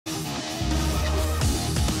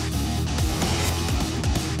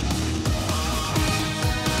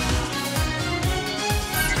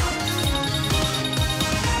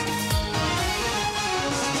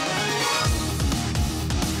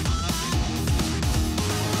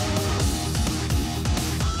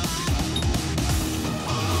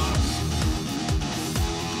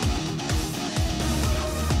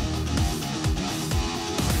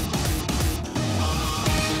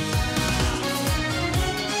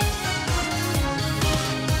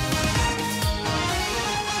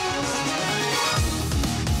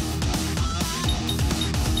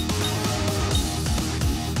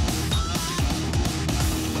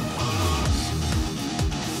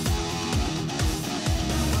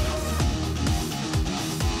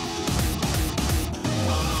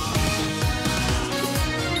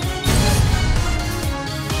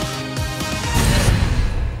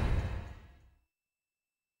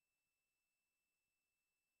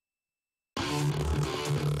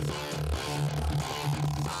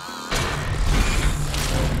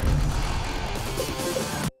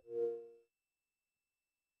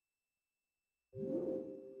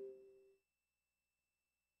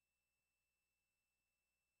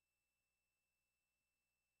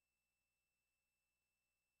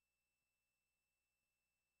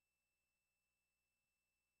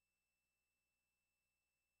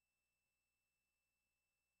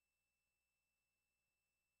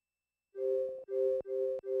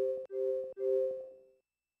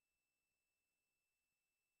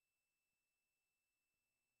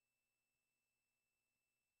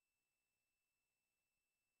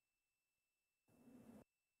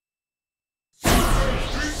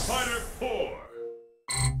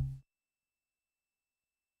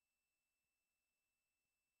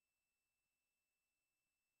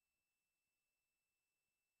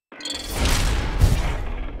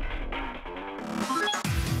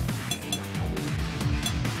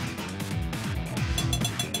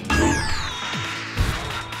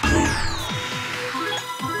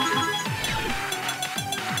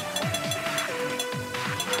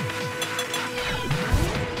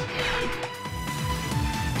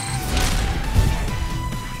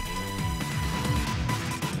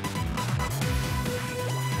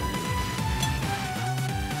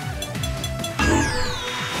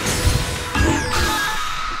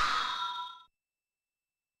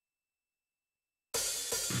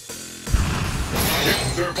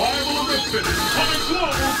Survival of the fittest on a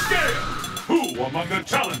global scale! Who among the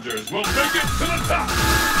challengers will make it to the top?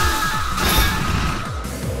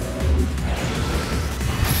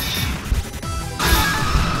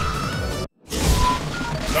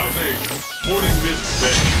 South Asia, sporting Mist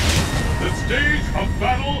Bay. The stage of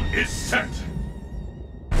battle is set.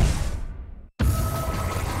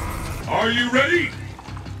 Are you ready?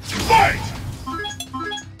 Fight!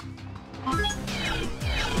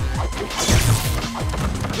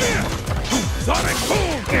 Sonic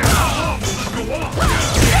Boom! Let's go on!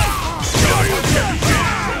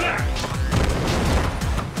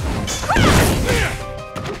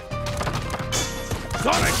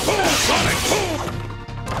 Sonic Boom! Sonic Boom!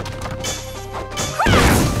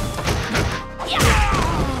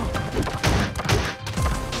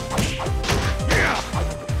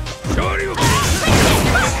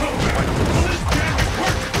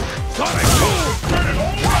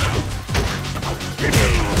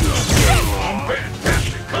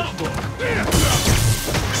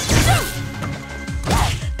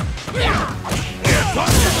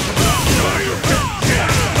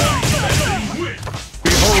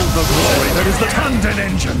 The glory that is the Tandem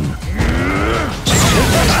engine!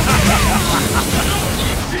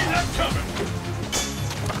 See that coming!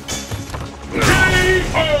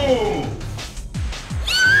 K.O.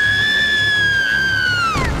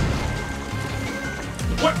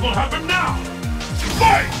 What will happen now?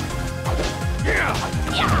 Fight!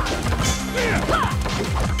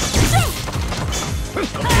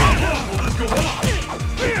 Let's go on!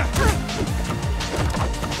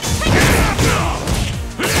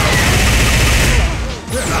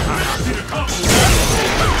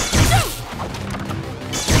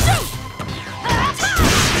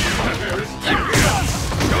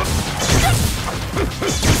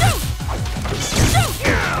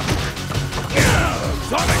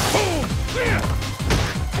 Sonic Boom!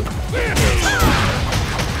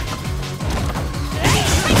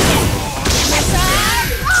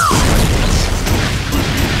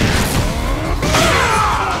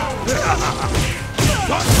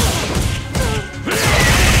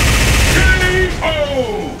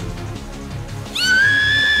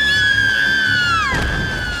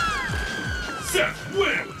 Seth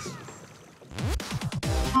wins!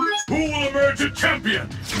 Who will emerge a champion?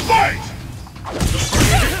 Fight!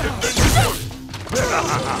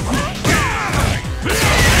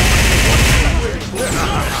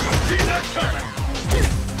 See that coming!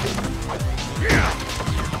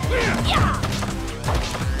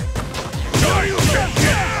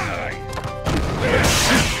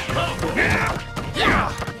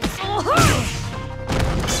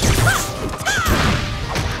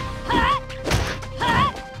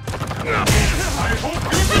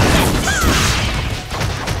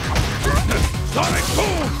 Sonic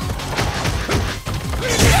Boom!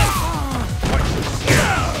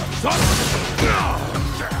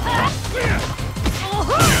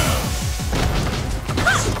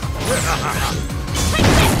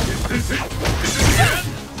 Is this it? Is this the end?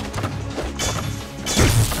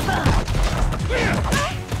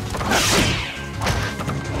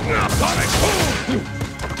 Sonic Boom!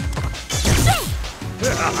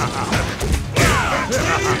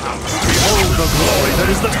 Behold the glory that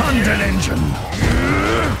is the Tandem engine!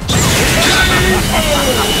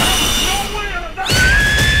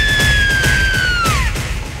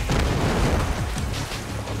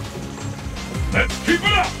 Let's keep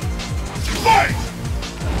it up! Fight!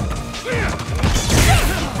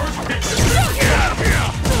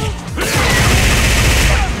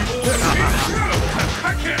 I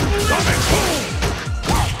can't Sonic Boom!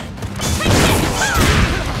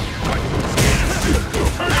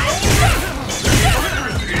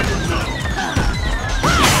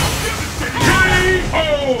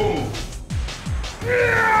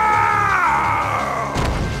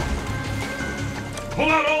 Pull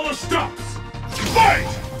out all the stops! Fight!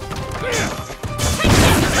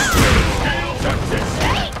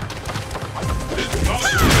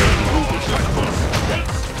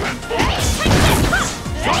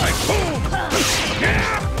 Sonic Boom!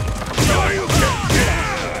 No, you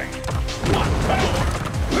can't! What power!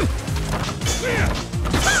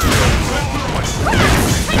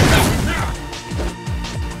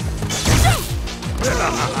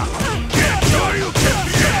 No, you can't!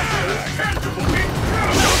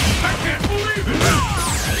 I can't believe it!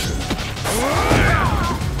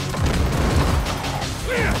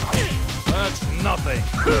 That's nothing!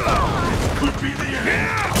 Could be the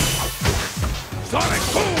end! Sonic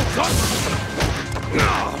Boom! Sonic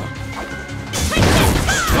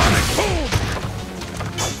Boom!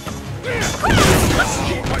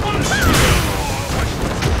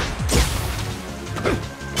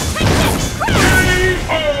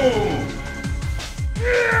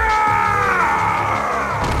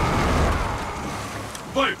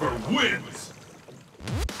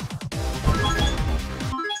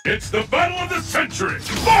 It's the battle of the century!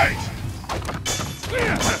 Fight!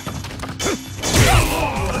 Let's go!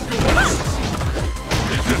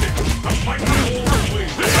 This is it! The fight all the way!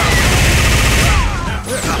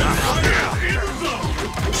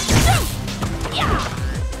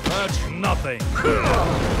 That's nothing.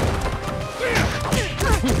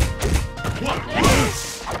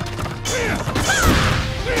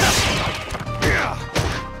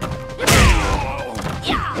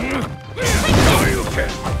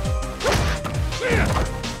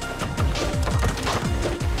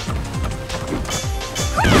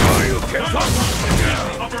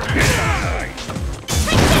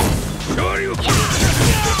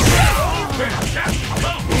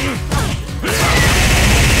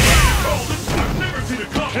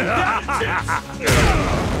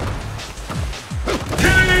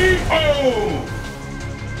 K.O.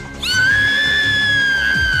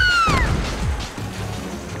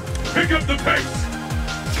 Pick up the pace.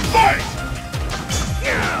 Fight!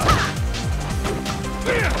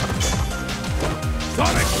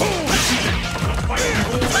 Sonic Boom! The fight is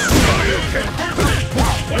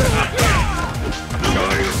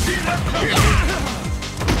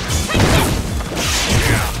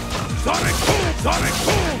Sonic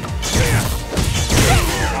Boom! Sonic Boom!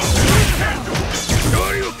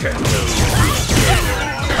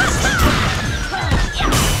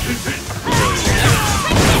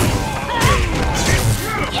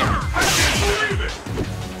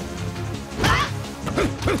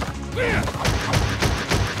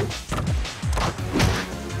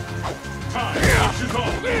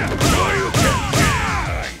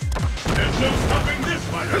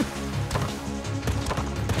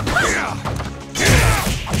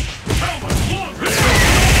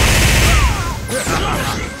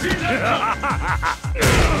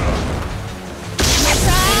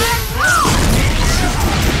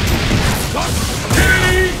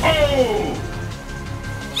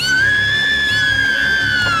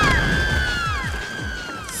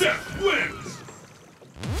 Seth wins!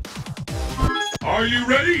 Are you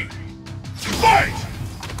ready? Fight!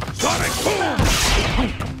 Sonic Boom!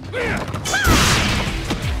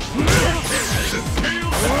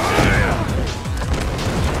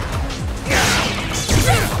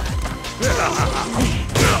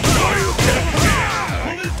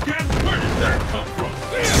 Where did that come from?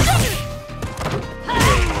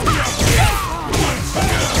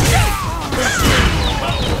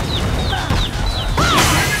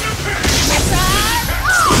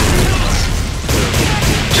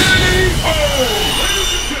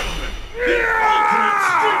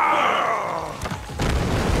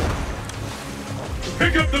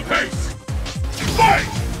 Pick up the pace! Fight!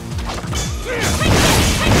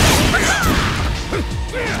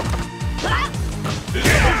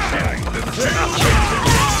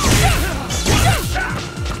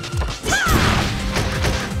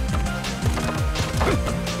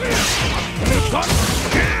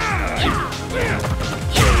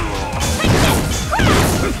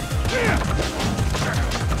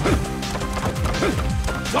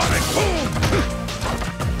 Sonic Boom!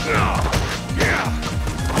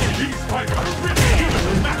 These fighters are really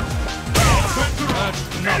evenly matched. That's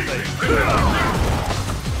nothing.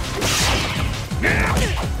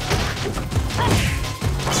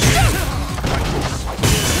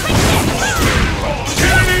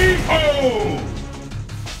 K.O.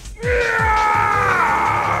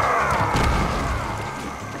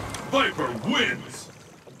 Viper wins.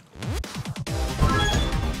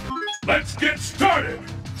 Let's get started.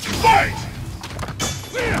 Fight!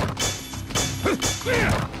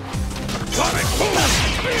 Sonic Boom!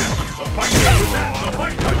 The fight is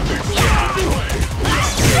underway!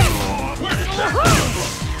 Where did that come from?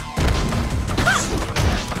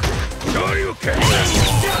 Sure you can!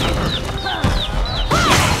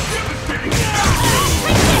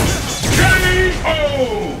 K.O.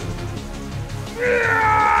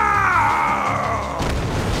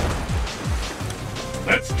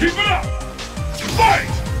 Let's keep it up! Fight!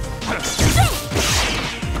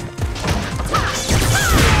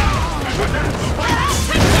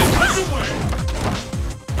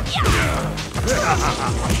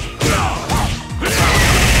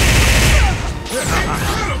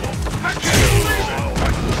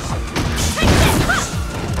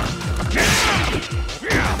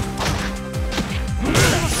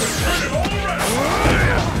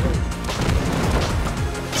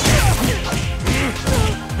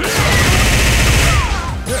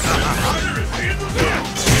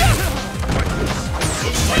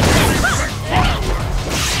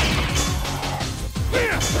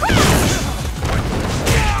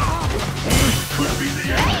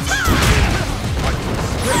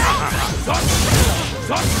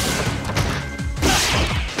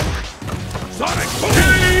 Sonic Boom!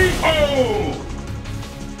 K.O.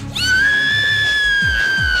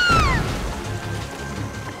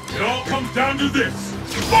 It all comes down to this.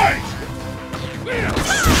 Fight!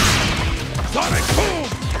 Sonic Boom!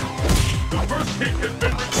 The first kick has been